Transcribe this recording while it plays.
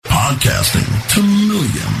Broadcasting to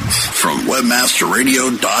millions from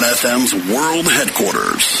WebmasterRadio.fm's world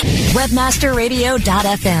headquarters.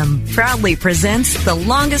 WebmasterRadio.fm proudly presents the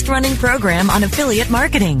longest-running program on affiliate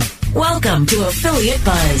marketing. Welcome to Affiliate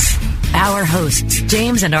Buzz. Our hosts,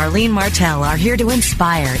 James and Arlene Martell, are here to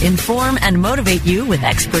inspire, inform, and motivate you with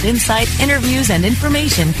expert insight, interviews, and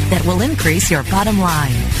information that will increase your bottom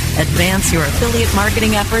line. Advance your affiliate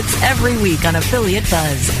marketing efforts every week on Affiliate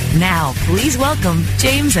Buzz. Now, please welcome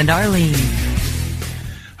James and Arlene.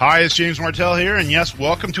 Hi, it's James Martell here, and yes,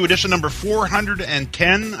 welcome to edition number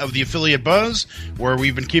 410 of the Affiliate Buzz, where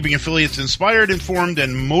we've been keeping affiliates inspired, informed,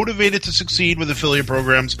 and motivated to succeed with affiliate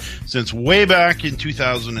programs since way back in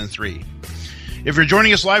 2003. If you're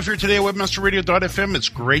joining us live here today at WebmasterRadio.fm, it's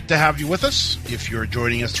great to have you with us. If you're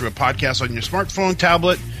joining us through a podcast on your smartphone,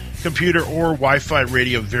 tablet, computer, or Wi-Fi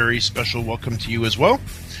radio, very special welcome to you as well.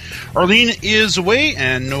 Arlene is away,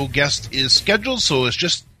 and no guest is scheduled, so it's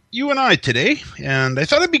just you and I today, and I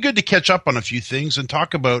thought it'd be good to catch up on a few things and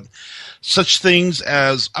talk about such things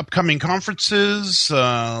as upcoming conferences,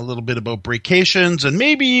 a little bit about vacations, and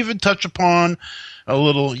maybe even touch upon a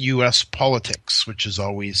little U.S. politics, which is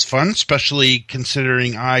always fun, especially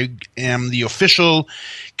considering I am the official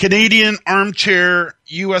Canadian armchair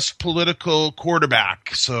U.S. political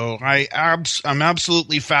quarterback. So I'm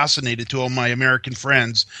absolutely fascinated to all my American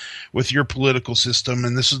friends with your political system,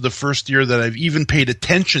 and this is the first year that I've even paid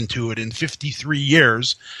attention to it in 53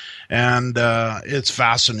 years, and it's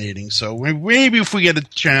fascinating. So maybe if we get a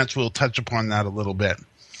chance, we'll touch upon that a little bit.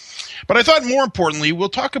 But I thought more importantly, we'll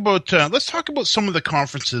talk about let's talk about some of the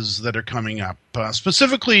conferences that are coming up,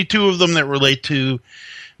 specifically two of them that relate to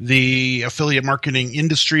the affiliate marketing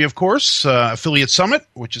industry, of course. Affiliate Summit,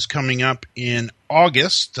 which is coming up in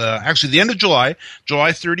August, actually the end of July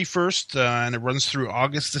 31st, and it runs through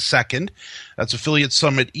August the 2nd. That's Affiliate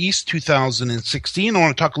Summit East 2016. I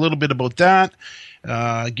want to talk a little bit about that,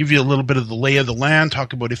 give you a little bit of the lay of the land,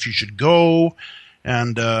 talk about if you should go.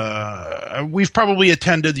 And we've probably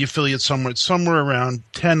attended the Affiliate Summit somewhere around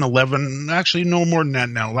 10, 11, actually no more than that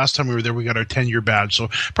now. Last time we were there, we got our 10-year badge. So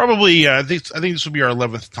probably, I think this will be our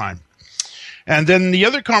 11th time. And then the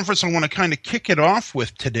other conference I want to kind of kick it off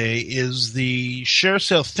with today is the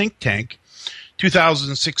ShareSale Think Tank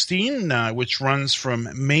 2016, which runs from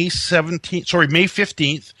May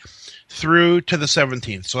 15th through to the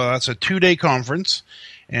 17th. So that's a 2-day conference,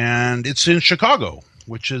 and it's in Chicago,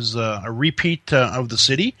 which is a repeat of the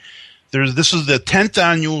city. This is the 10th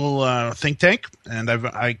annual think tank, and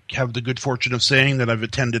I have the good fortune of saying that I've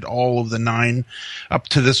attended all of the 9 up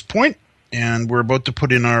to this point, and we're about to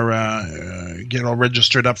put in our get all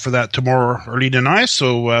registered up for that tomorrow, Arlene and I.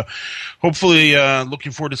 So hopefully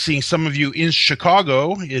looking forward to seeing some of you in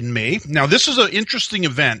Chicago in May. Now, this is an interesting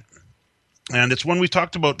event, and it's one we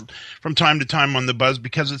talked about from time to time on the Buzz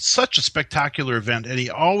because it's such a spectacular event, and he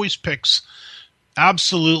always picks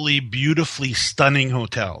absolutely beautifully stunning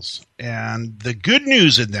hotels. And the good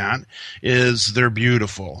news in that is they're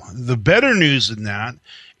beautiful. The better news in that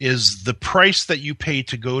is the price that you pay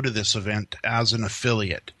to go to this event as an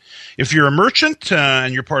affiliate. If you're a merchant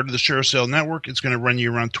and you're part of the ShareSale network, it's going to run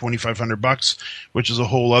you around $2,500, which is a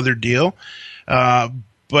whole other deal.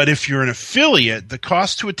 But if you're an affiliate, the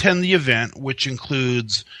cost to attend the event, which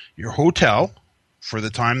includes your hotel for the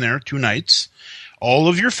time there, 2 nights, all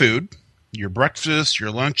of your food, your breakfast, your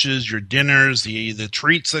lunches, your dinners, the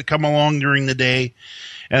treats that come along during the day,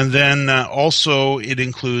 and then also it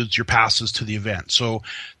includes your passes to the event. So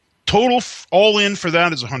total all in for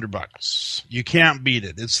that is $100. You can't beat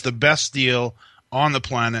it. It's the best deal on the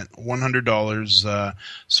planet, $100.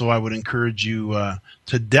 So I would encourage you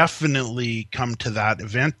to definitely come to that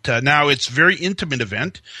event. Now it's a very intimate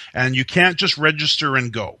event, and you can't just register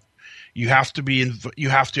and go. You have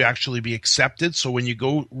to actually be accepted. So when you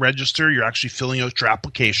go register, you're actually filling out your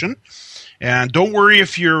application. And don't worry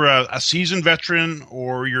if you're a seasoned veteran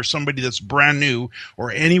or you're somebody that's brand new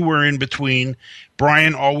or anywhere in between.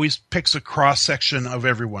 Brian always picks a cross-section of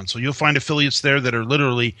everyone. So you'll find affiliates there that are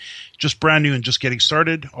literally just brand new and just getting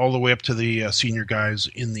started, all the way up to the senior guys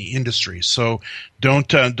in the industry. So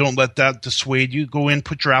don't let that dissuade you. Go in,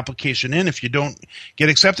 put your application in. If you don't get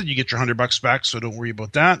accepted, you get your $100 back. So don't worry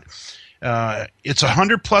about that. It's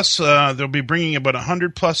 100 plus. They'll be bringing about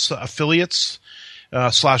 100 plus affiliates /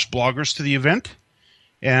 bloggers to the event,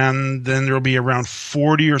 and then there will be around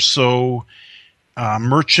 40 or so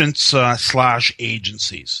merchants /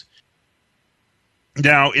 agencies.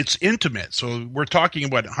 Now it's intimate, so we're talking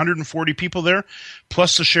about 140 people there,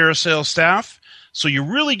 plus the ShareSale staff. So you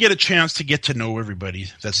really get a chance to get to know everybody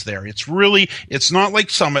that's there. It's not like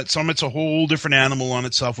Summit. Summit's a whole different animal on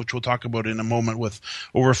itself, which we'll talk about in a moment, with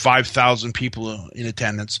over 5,000 people in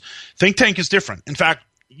attendance. Think Tank is different. In fact,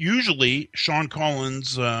 usually Sean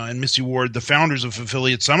Collins and Missy Ward, the founders of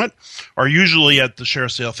Affiliate Summit, are usually at the share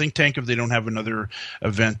sale Think Tank if they don't have another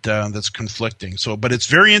event that's conflicting. So, but it's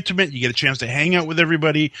very intimate. You get a chance to hang out with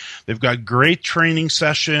everybody. They've got great training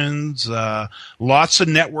sessions, lots of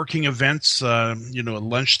networking events, at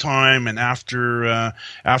lunchtime and after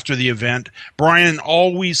the event. Brian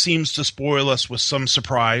always seems to spoil us with some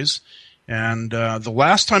surprise. And the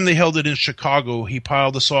last time they held it in Chicago, he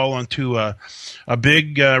piled us all onto a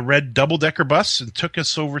big red double-decker bus and took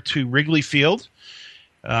us over to Wrigley Field,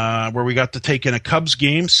 where we got to take in a Cubs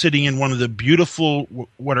game, sitting in one of the beautiful,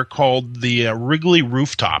 what are called the Wrigley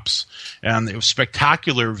rooftops. And it was a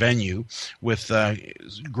spectacular venue with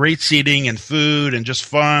great seating and food and just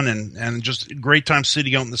fun and just a great time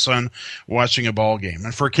sitting out in the sun watching a ball game.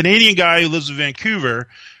 And for a Canadian guy who lives in Vancouver,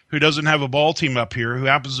 who doesn't have a ball team up here, who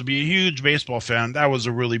happens to be a huge baseball fan, that was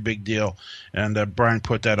a really big deal. And Brian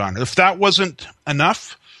put that on. If that wasn't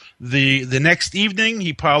enough, the next evening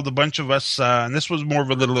he piled a bunch of us, and this was more of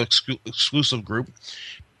a little exclusive group,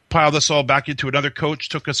 piled us all back into another coach,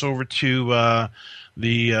 took us over to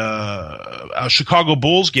the Chicago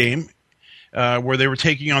Bulls game, where they were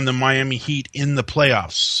taking on the Miami Heat in the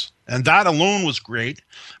playoffs. And that alone was great,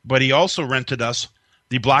 but he also rented us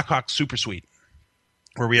the Blackhawks Super Suite,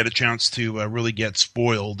 where we had a chance to really get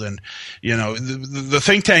spoiled. And, the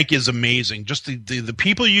Think Tank is amazing. Just the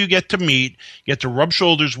people you get to meet, get to rub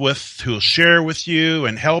shoulders with, who will share with you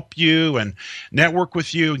and help you and network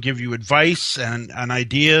with you and give you advice and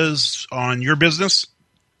ideas on your business.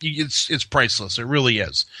 It's priceless. It really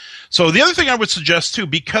is. So the other thing I would suggest too,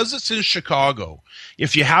 because it's in Chicago,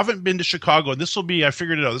 if you haven't been to Chicago, this will be, I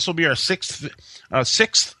figured it out, this will be our sixth,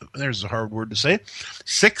 there's a hard word to say,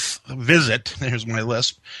 sixth visit, there's my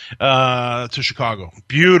lisp, to Chicago.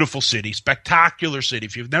 Beautiful city, spectacular city.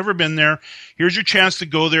 If you've never been there, here's your chance to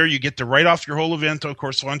go there. You get to write off your whole event, of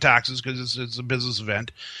course, on taxes, because it's a business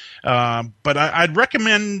event. But I'd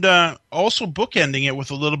recommend also bookending it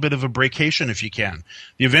with a little bit of a breakation if you can.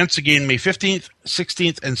 The event's again May 15th,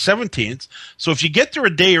 16th, and 17th. So if you get there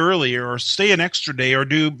a day earlier or stay an extra day or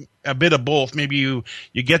do a bit of both, maybe you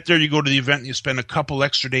get there, you go to the event, and you spend a couple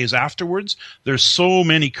extra days afterwards. There's so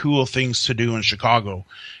many cool things to do in Chicago.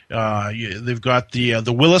 They've got the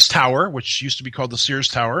Willis Tower, which used to be called the Sears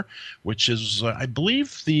Tower, which is, I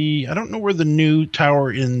believe, I don't know where the new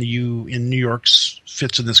tower in New York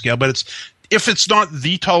fits in the scale, but if it's not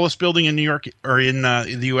the tallest building in New York or in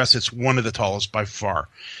the U.S., it's one of the tallest by far.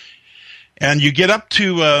 And you get up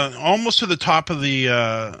to almost to the top of the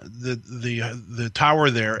tower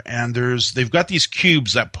there, and they've got these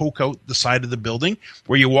cubes that poke out the side of the building,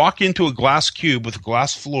 where you walk into a glass cube with a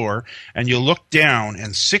glass floor, and you look down,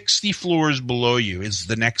 and 60 floors below you is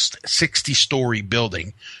the next 60-story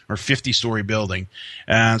building or 50-story building.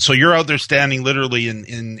 And so you're out there standing literally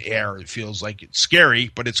in air. It feels like it's scary,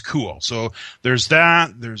 but it's cool. So there's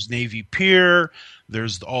that. There's Navy Pier.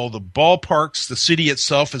 There's all the ballparks. The city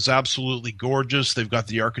itself is absolutely gorgeous. They've got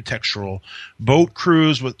the architectural boat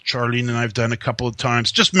cruise, which Charlene and I have done a couple of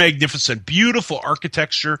times. Just magnificent, beautiful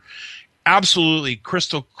architecture. Absolutely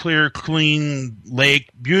crystal clear, clean lake,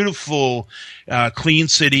 beautiful, clean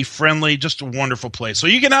city, friendly, just a wonderful place. So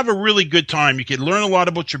you can have a really good time. You can learn a lot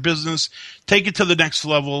about your business, take it to the next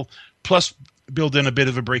level, plus build in a bit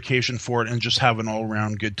of a vacation for it and just have an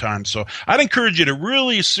all-around good time. So I'd encourage you to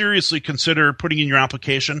really seriously consider putting in your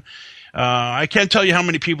application. I can't tell you how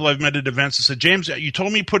many people I've met at events that said, James, you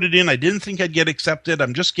told me put it in. I didn't think I'd get accepted.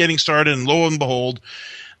 I'm just getting started. And lo and behold,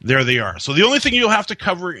 there they are. So the only thing you'll have to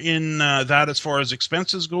cover in that as far as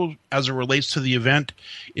expenses go as it relates to the event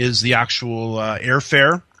is the actual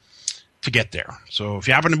airfare to get there. So if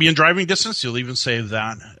you happen to be in driving distance, you'll even save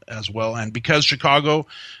that as well. And because Chicago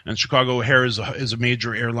O'Hare is a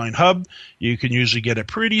major airline hub, you can usually get a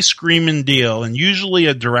pretty screaming deal and usually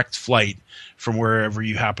a direct flight from wherever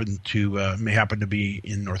you may happen to be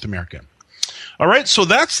in North America. All right, so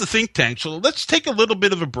that's the Think Tank. So let's take a little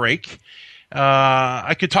bit of a break.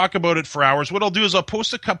 I could talk about it for hours. What I'll do is I'll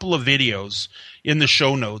post a couple of videos in the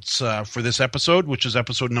show notes for this episode, which is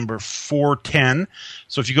episode number 410.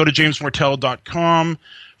 So if you go to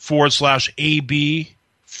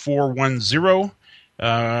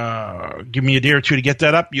jamesmartell.com/AB410, give me a day or two to get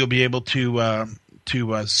that up. You'll be able to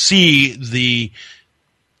see the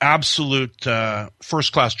absolute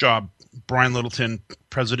first-class job Brian Littleton,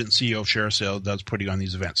 President and CEO of ShareSale, does putting on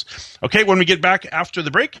these events. Okay, when we get back after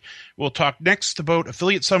the break, we'll talk next about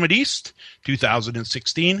Affiliate Summit East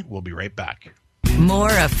 2016. We'll be right back. More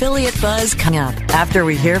Affiliate Buzz coming up after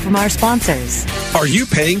we hear from our sponsors. Are you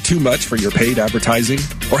paying too much for your paid advertising?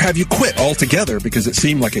 Or have you quit altogether because it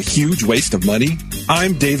seemed like a huge waste of money?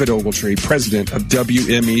 I'm David Ogletree, president of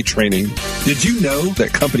WME Training. Did you know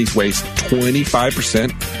that companies waste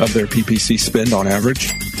 25% of their PPC spend on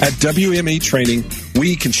average? At WME Training,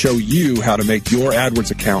 we can show you how to make your AdWords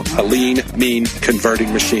account a lean, mean,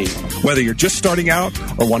 converting machine. Whether you're just starting out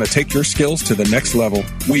or want to take your skills to the next level,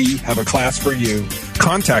 we have a class for you.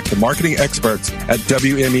 Contact the marketing experts at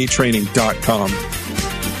WMEtraining.com.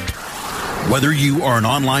 Whether you are an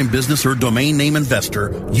online business or domain name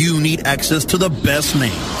investor, you need access to the best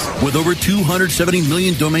names. With over 270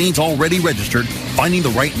 million domains already registered, finding the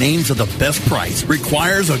right names at the best price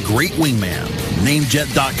requires a great wingman.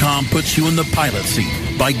 Namejet.com puts you in the pilot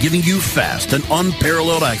seat by giving you fast and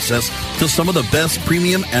unparalleled access to some of the best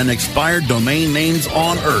premium and expired domain names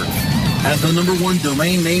on earth. As the #1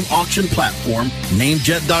 domain name auction platform,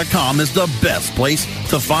 Namejet.com is the best place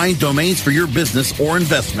to find domains for your business or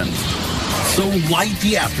investment. So light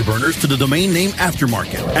the afterburners to the domain name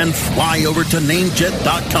aftermarket and fly over to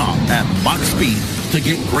Namejet.com at Mach speed to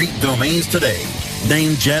get great domains today.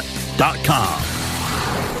 Namejet.com.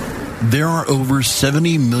 There are over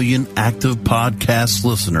 70 million active podcast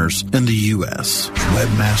listeners in the U.S.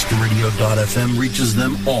 Webmasterradio.fm reaches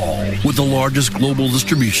them all with the largest global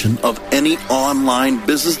distribution of any online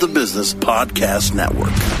business-to-business podcast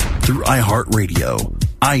network. Through iHeartRadio,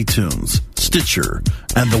 iTunes, Stitcher,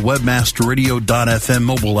 and the Webmasterradio.fm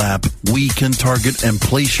mobile app, we can target and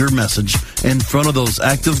place your message in front of those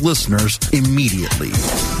active listeners immediately.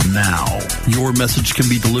 Now, your message can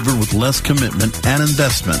be delivered with less commitment and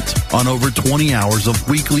investment on over 20 hours of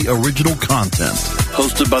weekly original content,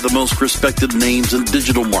 hosted by the most respected names in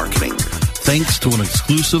digital marketing, thanks to an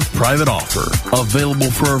exclusive private offer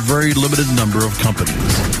available for a very limited number of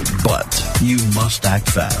companies. But you must act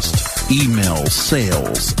fast. Email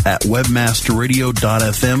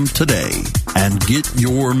sales@webmasterradio.fm today and get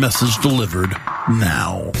your message delivered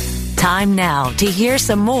now. Time now to hear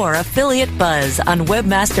some more Affiliate Buzz on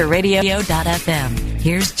webmasterradio.fm.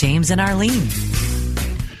 Here's James and Arlene.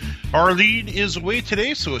 Arlene is away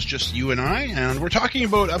today, so it's just you and I, and we're talking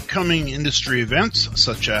about upcoming industry events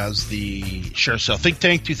such as the ShareSale Think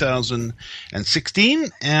Tank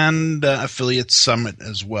 2016 and Affiliate Summit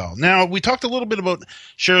as well. Now, we talked a little bit about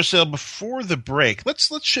ShareSale before the break. Let's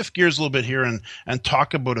shift gears a little bit here and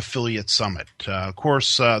talk about Affiliate Summit. Of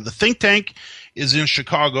course, the Think Tank is in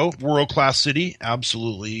Chicago, world-class city,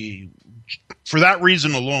 absolutely. For that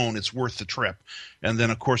reason alone, it's worth the trip. And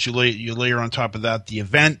then, of course, you layer on top of that the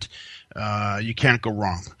event. You can't go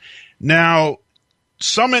wrong. Now,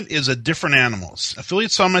 Summit is a different animal.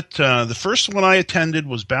 Affiliate Summit, the first one I attended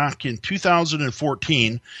was back in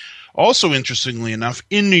 2014. Also, interestingly enough,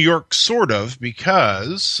 in New York, sort of,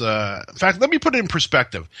 because, in fact, let me put it in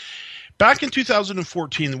perspective. Back in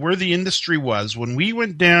 2014, where the industry was, when we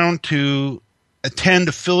went down to attend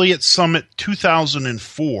Affiliate Summit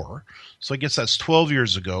 2004, so I guess that's 12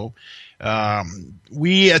 years ago,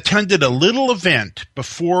 we attended a little event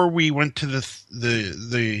before we went to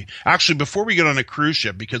actually before we got on a cruise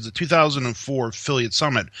ship, because the 2004 Affiliate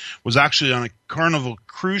Summit was actually on a Carnival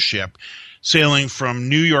cruise ship sailing from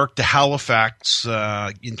New York to Halifax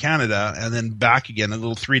in Canada and then back again, a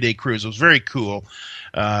little 3-day cruise. It was very cool,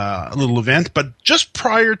 a little event. But just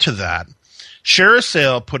prior to that,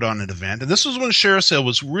 ShareSale put on an event, and this was when ShareSale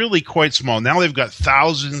was really quite small. Now they've got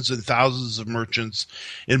thousands and thousands of merchants.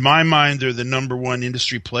 In my mind, they're the #1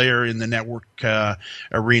 industry player in the network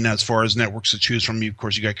arena as far as networks to choose from. Of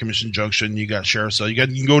course, you got Commission Junction, you got ShareSale. You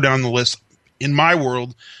can go down the list. In my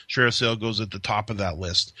world, ShareSale goes at the top of that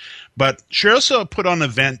list. But ShareSale put on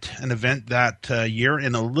an event that year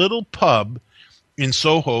in a little pub in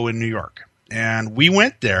Soho in New York. And we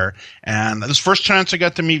went there, and this was the first chance I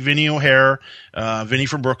got to meet Vinny O'Hare, Vinny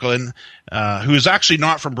from Brooklyn, who is actually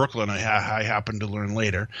not from Brooklyn, I happened to learn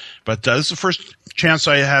later. But this is the first chance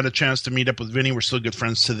I had a chance to meet up with Vinny. We're still good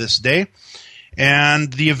friends to this day.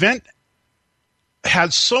 And the event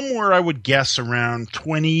had somewhere, I would guess, around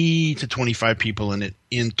 20 to 25 people in it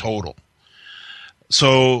in total.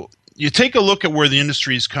 So you take a look at where the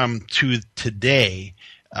industry's come to today.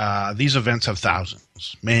 These events have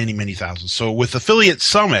thousands, many, many thousands. So with Affiliate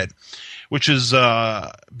Summit, which is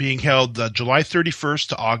being held July 31st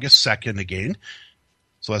to August 2nd again.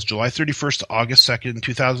 So that's July 31st to August 2nd,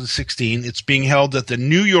 2016. It's being held at the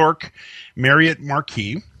New York Marriott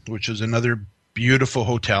Marquis, which is another beautiful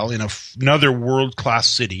hotel in another world-class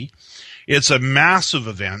city. It's a massive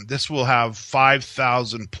event. This will have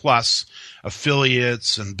 5,000 plus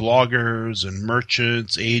affiliates and bloggers and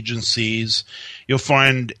merchants, agencies. You'll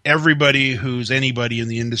find everybody who's anybody in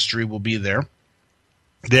the industry will be there.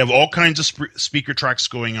 They have all kinds of speaker tracks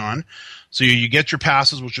going on. So you get your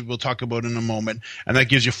passes, which we'll talk about in a moment, and that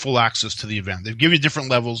gives you full access to the event. They give you different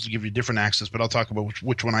levels to give you different access, but I'll talk about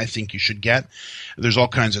which one I think you should get. There's all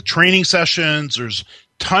kinds of training sessions. There's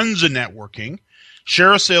tons of networking.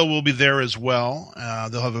 ShareASale will be there as well.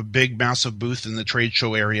 They'll have a big, massive booth in the trade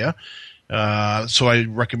show area. So I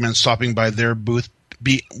recommend stopping by their booth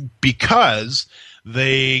because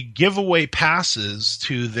they give away passes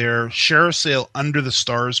to their ShareASale Under the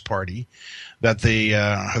Stars party that they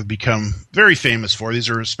have become very famous for.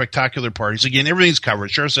 These are spectacular parties. Again, everything's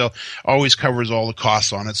covered. ShareASale always covers all the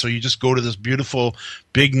costs on it. So you just go to this beautiful,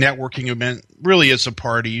 big networking event. Really, it's a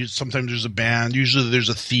party. Sometimes there's a band. Usually there's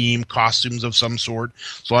a theme, costumes of some sort.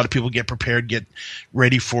 So a lot of people get prepared, get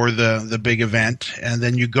ready for the big event. And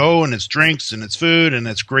then you go, and it's drinks, and it's food, and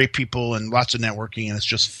it's great people, and lots of networking, and it's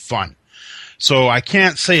just fun. So I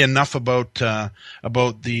can't say enough about Summit.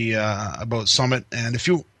 And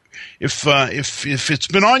if it's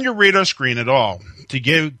been on your radar screen at all to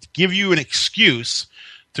give you an excuse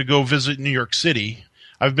to go visit New York City,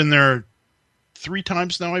 I've been there 3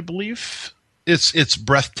 times now, I believe. It's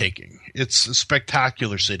breathtaking. It's a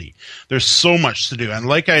spectacular city. There's so much to do, and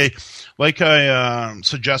like I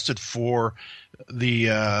suggested for the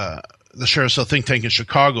ShareASale think tank in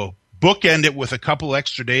Chicago, bookend it with a couple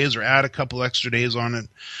extra days, or add a couple extra days on it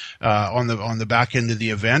on the back end of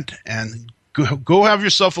the event, and go have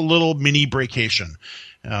yourself a little mini breakation.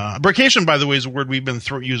 Breakation, by the way, is a word we've been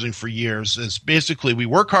using for years. It's basically we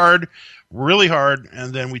work hard, really hard,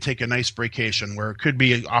 and then we take a nice breakation, where it could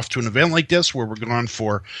be off to an event like this, where we're gone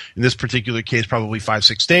for, in this particular case, probably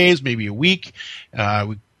 5-6 days, maybe a week.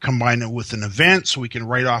 We combine it with an event so we can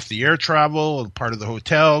write off the air travel, part of the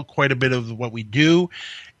hotel, quite a bit of what we do.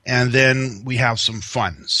 And then we have some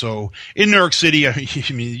fun. So in New York City, I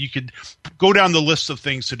mean, you could go down the list of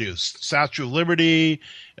things to do. Statue of Liberty.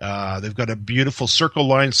 They've got a beautiful Circle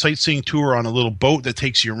Line sightseeing tour on a little boat that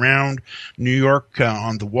takes you around New York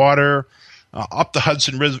on the water. Up the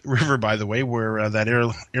Hudson River, by the way, where that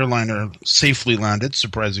airliner safely landed,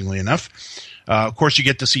 surprisingly enough. Of course, you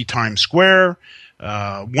get to see Times Square.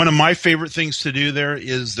 One of my favorite things to do there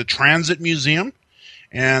is the Transit Museum.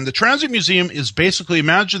 And the Transit Museum is basically,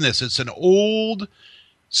 imagine this, it's an old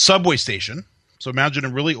subway station. So imagine a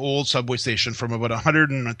really old subway station from about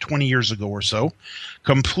 120 years ago or so,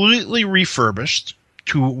 completely refurbished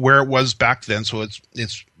to where it was back then. So it's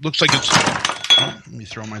looks like it's, let me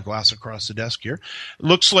throw my glass across the desk here. It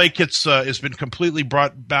looks like it's been completely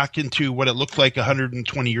brought back into what it looked like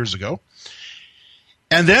 120 years ago.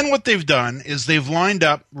 And then what they've done is they've lined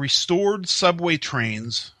up restored subway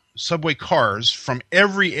cars from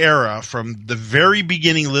every era, from the very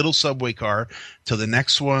beginning little subway car to the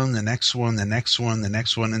next one, the next one, the next one, the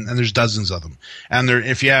next one, and there's dozens of them. And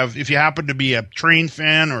if you happen to be a train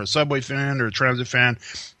fan or a subway fan or a transit fan,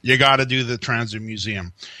 you got to do the Transit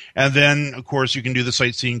Museum. And then, of course, you can do the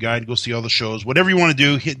sightseeing guide, go see all the shows, whatever you want to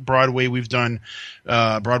do. Hit Broadway. We've done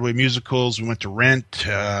Broadway musicals. We went to Rent,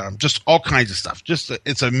 just all kinds of stuff.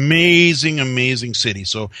 It's amazing, amazing city.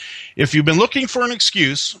 So if you've been looking for an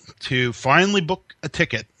excuse to finally book a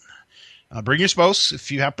ticket, bring your spouse. If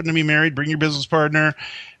you happen to be married, bring your business partner.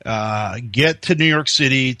 Get to New York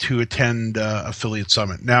City to attend Affiliate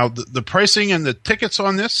Summit. Now, the pricing and the tickets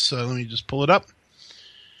on this, let me just pull it up,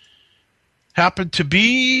 happen to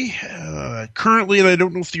be currently, and I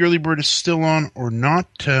don't know if the early bird is still on or not,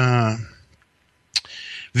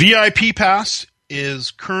 VIP pass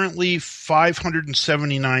is currently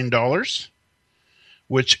 $579,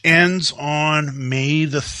 which ends on May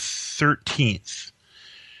the 13th.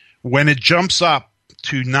 When it jumps up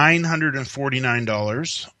to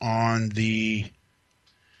 $949 on the,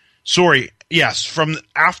 from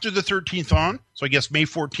after the 13th on, so I guess May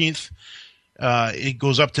 14th, it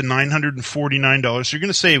goes up to $949. So you're going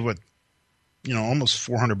to save almost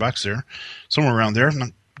 $400 there, somewhere around there. I'm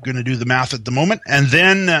not going to do the math at the moment. And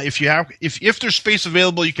then if there's space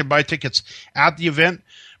available, you can buy tickets at the event,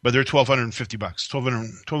 but they're $1,250,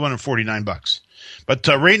 $1,249. But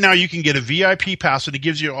right now you can get a VIP pass, and it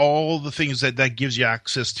gives you all the things that gives you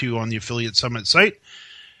access to on the Affiliate Summit site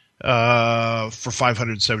for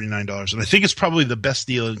 $579. And I think it's probably the best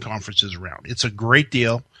deal in conferences around. It's a great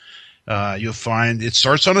deal. You'll find it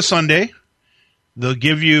starts on a Sunday. They'll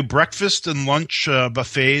give you breakfast and lunch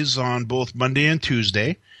buffets on both Monday and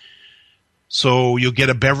Tuesday. So you'll get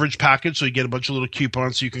a beverage package. So you get a bunch of little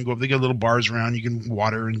coupons. So you can go. They got little bars around. You can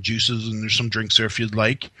water and juices, and there's some drinks there if you'd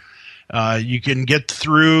like. You can get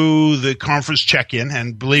through the conference check-in,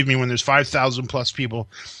 and believe me, when there's 5,000 plus people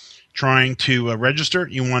trying to register,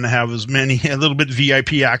 you want to have a little bit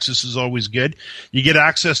VIP access is always good. You get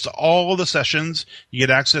access to all the sessions. You get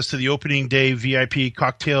access to the opening day VIP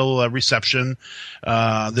cocktail reception,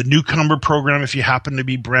 the newcomer program if you happen to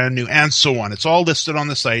be brand new, and so on. It's all listed on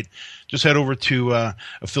the site. Just head over to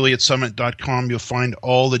affiliatesummit.com. You'll find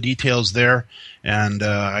all the details there. And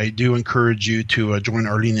I do encourage you to join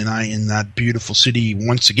Arlene and I in that beautiful city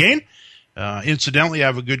once again. Incidentally, I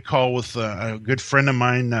have a good call with a good friend of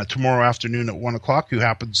mine tomorrow afternoon at 1 o'clock who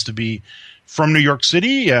happens to be from New York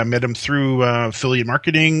City. I met him through affiliate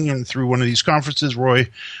marketing and through one of these conferences, Roy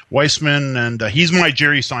Weissman. And he's my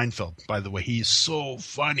Jerry Seinfeld, by the way. He's so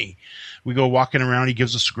funny. We go walking around. He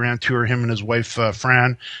gives us a grand tour. Him and his wife,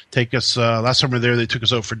 Fran, take us. Last time we were there, they took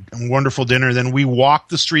us out for a wonderful dinner. Then we walked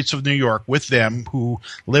the streets of New York with them, who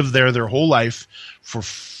lived there their whole life, for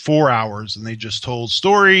 4 hours. And they just told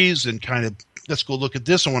stories and kind of, let's go look at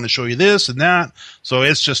this. I want to show you this and that. So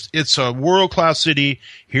it's a world-class city.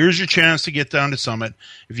 Here's your chance to get down to Summit.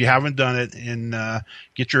 If you haven't done it, and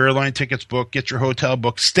get your airline tickets booked, get your hotel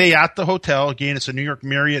booked, stay at the hotel. Again, it's a New York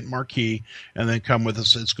Marriott Marquis, and then come with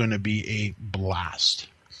us. It's going to be a blast.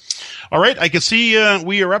 All right, I can see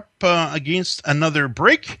we are up against another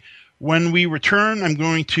break. When we return, I'm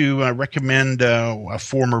going to recommend a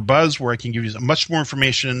former Buzz, where I can give you much more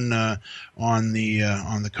information on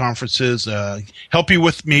the conferences, help you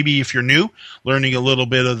with, maybe if you're new, learning a little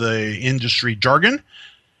bit of the industry jargon,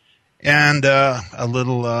 and a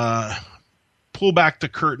little pull back the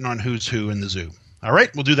curtain on who's who in the zoo. All right,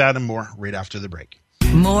 we'll do that and more right after the break.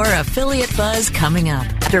 More Affiliate Buzz coming up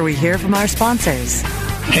after we hear from our sponsors.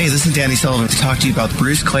 Hey, this is Danny Sullivan to talk to you about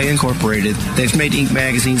Bruce Clay Incorporated. They've made Inc.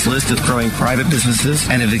 Magazine's list of growing private businesses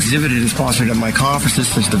and have exhibited and sponsored at my conferences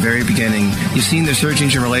since the very beginning. You've seen their search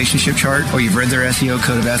engine relationship chart, or you've read their SEO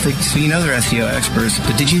code of ethics, so you know they're SEO experts.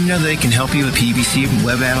 But did you know they can help you with PPC,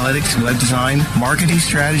 web analytics, web design, marketing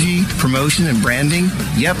strategy, promotion, and branding?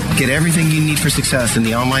 Yep, get everything you need for success in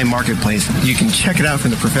the online marketplace. You can check it out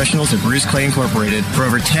from the professionals at Bruce Clay Incorporated. For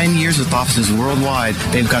over 10 years with offices worldwide,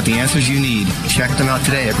 they've got the answers you need. Check them out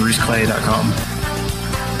today at bruceclay.com.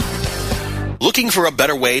 Looking for a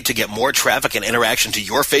better way to get more traffic and interaction to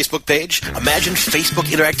your Facebook page? Imagine Facebook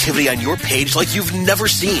interactivity on your page like you've never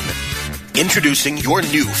seen. Introducing your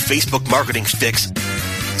new Facebook marketing fix,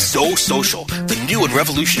 Zo Social, the new and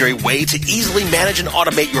revolutionary way to easily manage and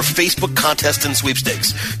automate your Facebook contests and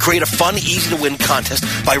sweepstakes. Create a fun, easy-to-win contest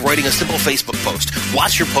by writing a simple Facebook post.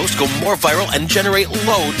 Watch your post go more viral and generate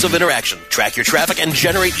loads of interaction. Track your traffic and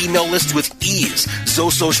generate email lists with ease. Zo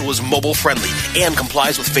Social is mobile-friendly and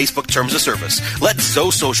complies with Facebook terms of service. Let Zo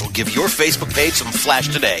Social give your Facebook page some flash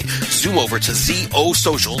today. Zoom over to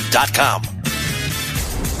zosocial.com.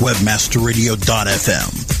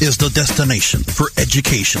 Webmasterradio.fm is the destination for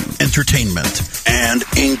education, entertainment, and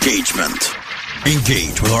engagement.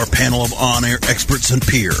 Engage with our panel of on-air experts and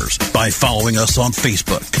peers by following us on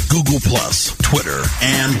Facebook, Google+, Twitter,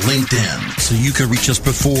 and LinkedIn, so you can reach us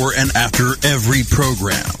before and after every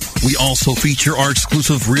program. We also feature our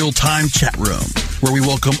exclusive real-time chat room, where we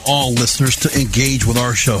welcome all listeners to engage with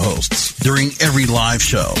our show hosts during every live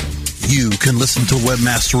show. You can listen to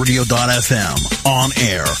webmasterradio.fm on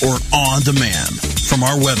air or on demand from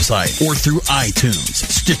our website or through iTunes,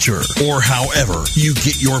 Stitcher, or however you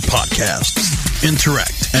get your podcasts.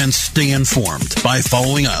 Interact and stay informed by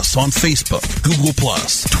following us on Facebook, Google+,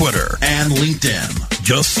 Twitter, and LinkedIn.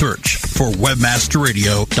 Just search for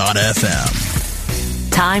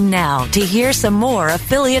webmasterradio.fm. Time now to hear some more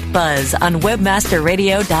Affiliate Buzz on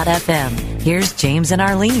webmasterradio.fm. Here's James and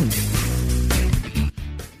Arlene.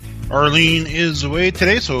 Arlene is away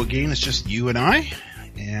today, so again, it's just you and I,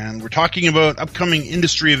 and we're talking about upcoming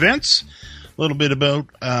industry events, a little bit about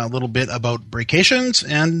vacations,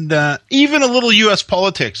 and even a little U.S.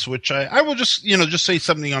 politics, which I will just say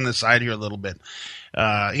something on the side here a little bit.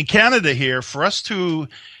 In Canada here, for us to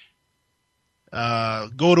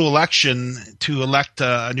go to election to elect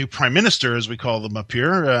a new prime minister, as we call them up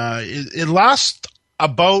here, it lasts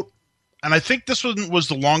about, and I think this one was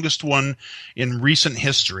the longest one in recent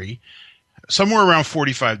history, somewhere around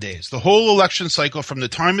 45 days. The whole election cycle, from the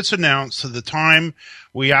time it's announced to the time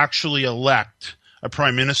we actually elect a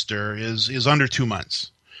prime minister, is under 2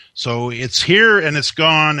 months. So it's here and it's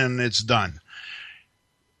gone and it's done.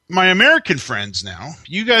 My American friends now,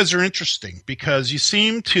 you guys are interesting because you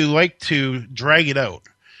seem to like to drag it out.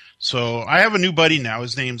 So I have a new buddy now.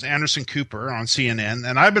 His name's Anderson Cooper on CNN,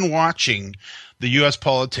 and I've been watching the U.S.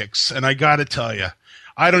 politics, and I got to tell you,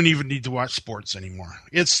 I don't even need to watch sports anymore.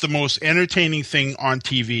 It's the most entertaining thing on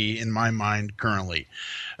TV in my mind currently.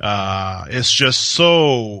 It's just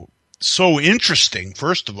so interesting.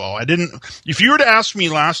 First of all, if you were to ask me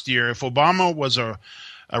last year if Obama was a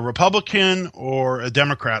Republican or a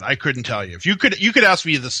Democrat, I couldn't tell you. If you could ask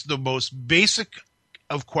me the most basic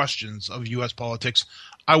of questions of U.S. politics,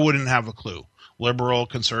 I wouldn't have a clue. Liberal,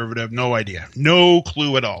 conservative, no idea. No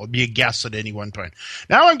clue at all. It'd be a guess at any one point.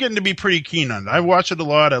 Now I'm getting to be pretty keen on it. I watch it a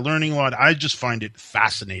lot. I'm learning a lot. I just find it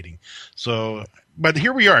fascinating. So, but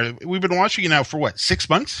here we are. We've been watching it now for 6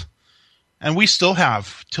 months? And we still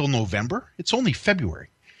have till November. It's only February.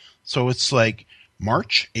 So it's like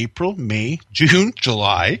March, April, May, June,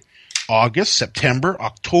 July, August, September,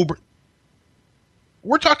 October.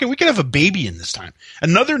 We're talking, we could have a baby in this time.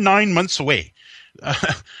 Another 9 months away.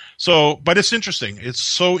 But it's interesting. It's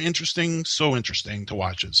so interesting to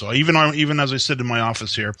watch it. So even as I sit in my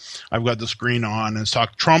office here, I've got the screen on and it's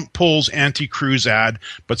talk Trump pulls anti-Cruz ad,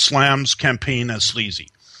 but slams campaign as sleazy.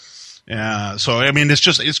 So I mean,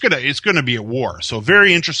 it's gonna be a war. So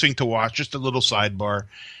very interesting to watch. Just a little sidebar.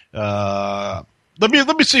 Let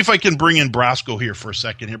me see if I can bring in Brasco here for a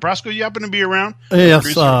second. Here, Brasco, you happen to be around?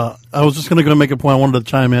 Yes. I was just going to make a point. I wanted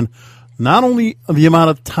to chime in. Not only the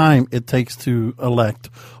amount of time it takes to elect,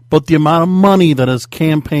 but the amount of money that is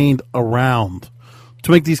campaigned around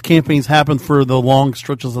to make these campaigns happen for the long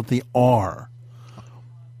stretches that they are.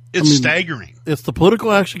 It's staggering. It's the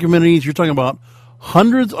political action committees. You're talking about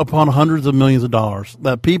hundreds upon hundreds of millions of dollars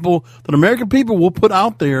that American people will put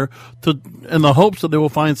out there in the hopes that they will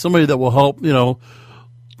find somebody that will help,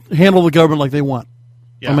 handle the government like they want.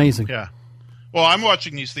 Yeah, amazing. Yeah. Well, I'm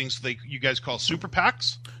watching these things you guys call super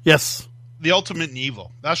PACs. Yes. The ultimate in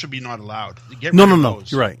evil. That should be not allowed. No.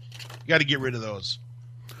 You're right. You got to get rid of those.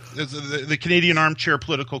 The Canadian armchair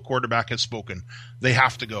political quarterback has spoken. They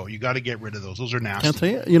have to go. You got to get rid of those. Those are nasty. I'll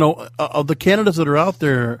tell you, of the candidates that are out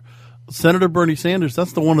there, Senator Bernie Sanders,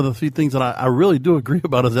 that's one of the few things that I really do agree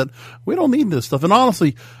about is that we don't need this stuff. And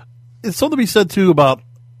honestly, it's something to be said, too, about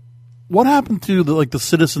what happened to the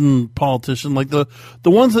citizen politician, like the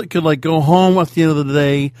ones that could go home at the end of the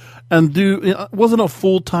day and do it wasn't a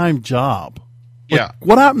full-time job. Yeah.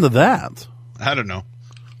 What happened to that? I don't know.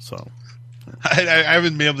 So I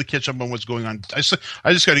haven't been able to catch up on what's going on. I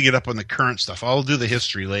just got to get up on the current stuff. I'll do the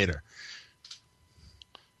history later.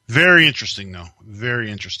 Very interesting, though.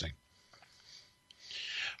 Very interesting.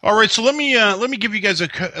 All right, so let me give you guys a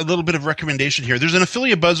little bit of recommendation here. There's an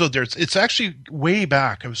affiliate buzz out there. It's actually way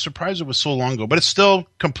back. I was surprised it was so long ago, but it's still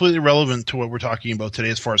completely relevant to what we're talking about today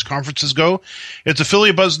as far as conferences go. It's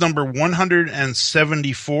affiliate buzz number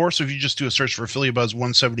 174. So if you just do a search for affiliate buzz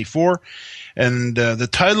 174, and the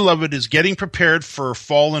title of it is Getting Prepared for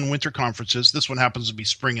Fall and Winter Conferences. This one happens to be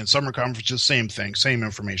spring and summer conferences. Same thing, same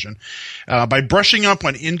information. By brushing up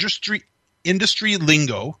on industry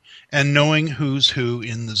lingo and knowing who's who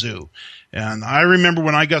in the zoo. And I remember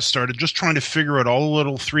when I got started just trying to figure out all the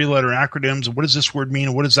little 3-letter acronyms. What does this word mean?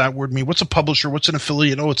 And what does that word mean? What's a publisher? What's an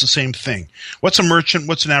affiliate? Oh, it's the same thing. What's a merchant?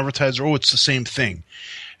 What's an advertiser? Oh, it's the same thing.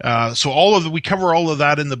 So we cover all of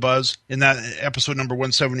that in the buzz in that episode number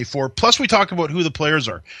 174. Plus we talk about who the players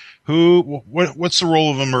are. What's the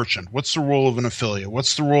role of a merchant? What's the role of an affiliate?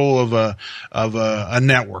 What's the role of a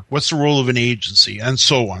network? What's the role of an agency? And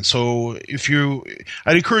so on. So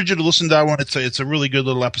I'd encourage you to listen to that one. It's a really good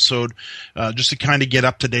little episode, just to kind of get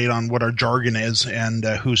up to date on what our jargon is and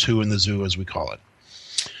who's who in the zoo, as we call it.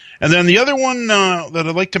 And then the other one that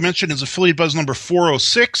I'd like to mention is Affiliate Buzz number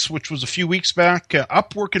 406, which was a few weeks back.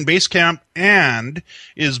 Upwork and Basecamp and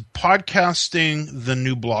is podcasting the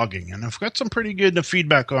new blogging. And I've got some pretty good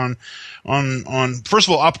feedback on first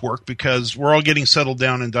of all, Upwork, because we're all getting settled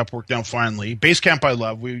down into Upwork now finally. Basecamp I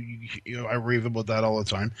love. I rave about that all the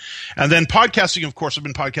time. And then podcasting, of course, I've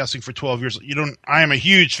been podcasting for 12 years. I am a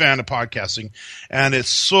huge fan of podcasting, and it's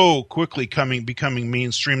so quickly becoming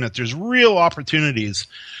mainstream that there's real opportunities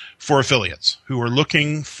for affiliates who are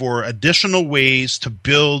looking for additional ways to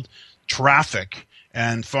build traffic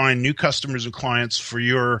and find new customers and clients for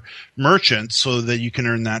your merchant so that you can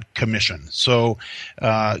earn that commission. So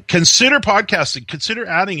consider podcasting, consider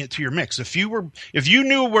adding it to your mix. If you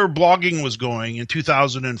knew where blogging was going in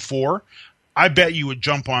 2004, I bet you would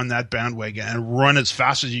jump on that bandwagon and run as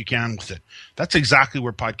fast as you can with it. That's exactly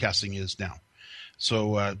where podcasting is now.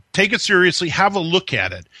 So take it seriously, have a look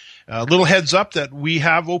at it. A little heads up that we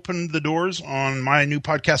have opened the doors on my new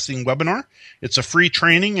podcasting webinar. It's a free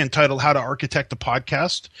training entitled How to Architect a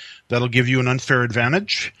Podcast. That'll give you an unfair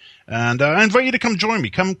advantage. And I invite you to come join me.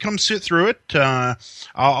 Come sit through it.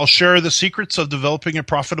 I'll share the secrets of developing a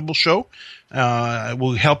profitable show. It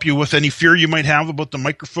will help you with any fear you might have about the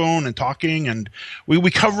microphone and talking, and we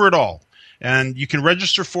cover it all. And you can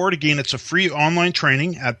register for it. Again, it's a free online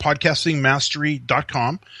training at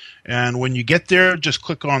podcastingmastery.com. And when you get there, just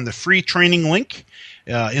click on the free training link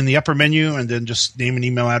in the upper menu, and then just name an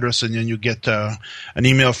email address, and then you'll get an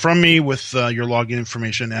email from me with your login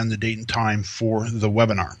information and the date and time for the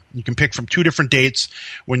webinar. You can pick from 2 different dates.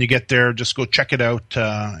 When you get there, just go check it out,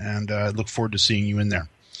 and look forward to seeing you in there.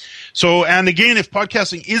 So, and again, if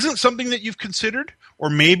podcasting isn't something that you've considered, or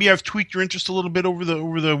maybe I've tweaked your interest a little bit over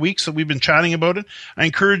the weeks that we've been chatting about it, I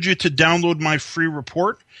encourage you to download my free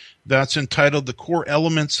report that's entitled The Core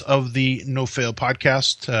Elements of the No Fail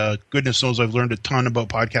Podcast. Goodness knows I've learned a ton about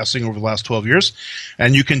podcasting over the last 12 years,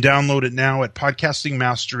 and you can download it now at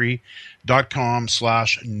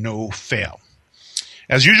podcastingmastery.com/no-fail.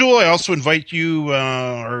 As usual, I also invite you,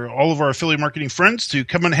 or all of our affiliate marketing friends, to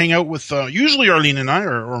come and hang out with usually Arlene and I,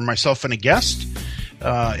 or myself and a guest,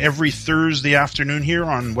 every Thursday afternoon here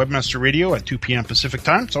on Webmaster Radio at 2 p.m. Pacific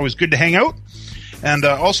time. It's always good to hang out. And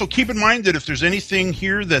also keep in mind that if there's anything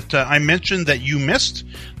here that I mentioned that you missed,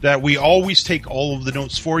 that we always take all of the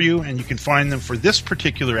notes for you, and you can find them for this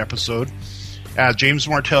particular episode at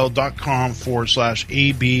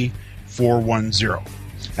jamesmartell.com/AB410.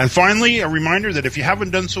 And finally, a reminder that if you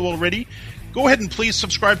haven't done so already, go ahead and please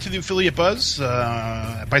subscribe to the Affiliate Buzz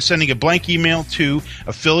by sending a blank email to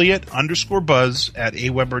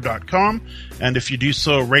affiliate_buzz@aweber.com. And if you do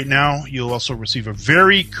so right now, you'll also receive a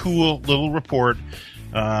very cool little report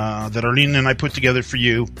that Arlene and I put together for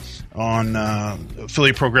you on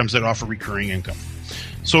affiliate programs that offer recurring income.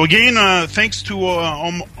 So again, thanks to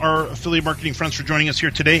all our affiliate marketing friends for joining us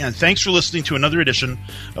here today, and thanks for listening to another edition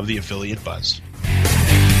of the Affiliate Buzz.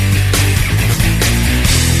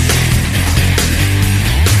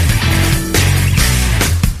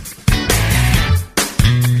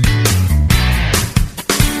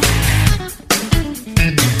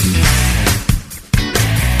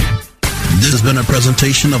 This has been a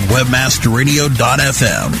presentation of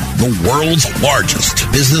WebmasterRadio.fm, the world's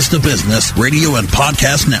largest business-to-business radio and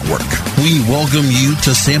podcast network. We welcome you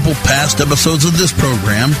to sample past episodes of this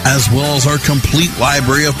program, as well as our complete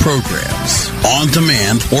library of programs, on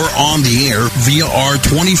demand or on the air via our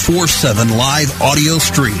 24/7 live audio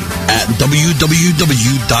stream at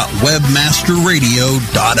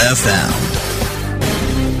www.webmasterradio.fm.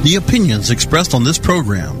 The opinions expressed on this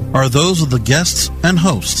program are those of the guests and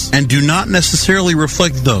hosts and do not necessarily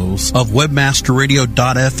reflect those of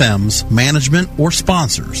WebmasterRadio.fm's management or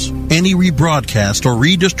sponsors. Any rebroadcast or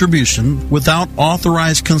redistribution without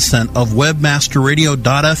authorized consent of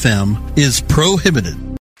WebmasterRadio.fm is prohibited.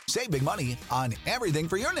 Save big money on everything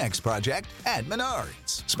for your next project at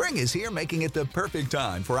Menards. Spring is here, making it the perfect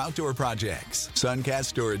time for outdoor projects. Suncast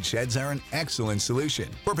storage sheds are an excellent solution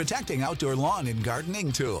for protecting outdoor lawn and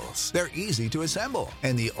gardening tools. They're easy to assemble,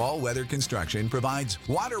 and the all-weather construction provides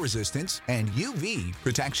water resistance and UV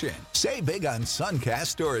protection. Save big on Suncast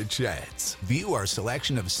storage sheds. View our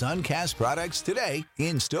selection of Suncast products today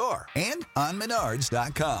in store and on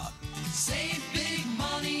Menards.com. Save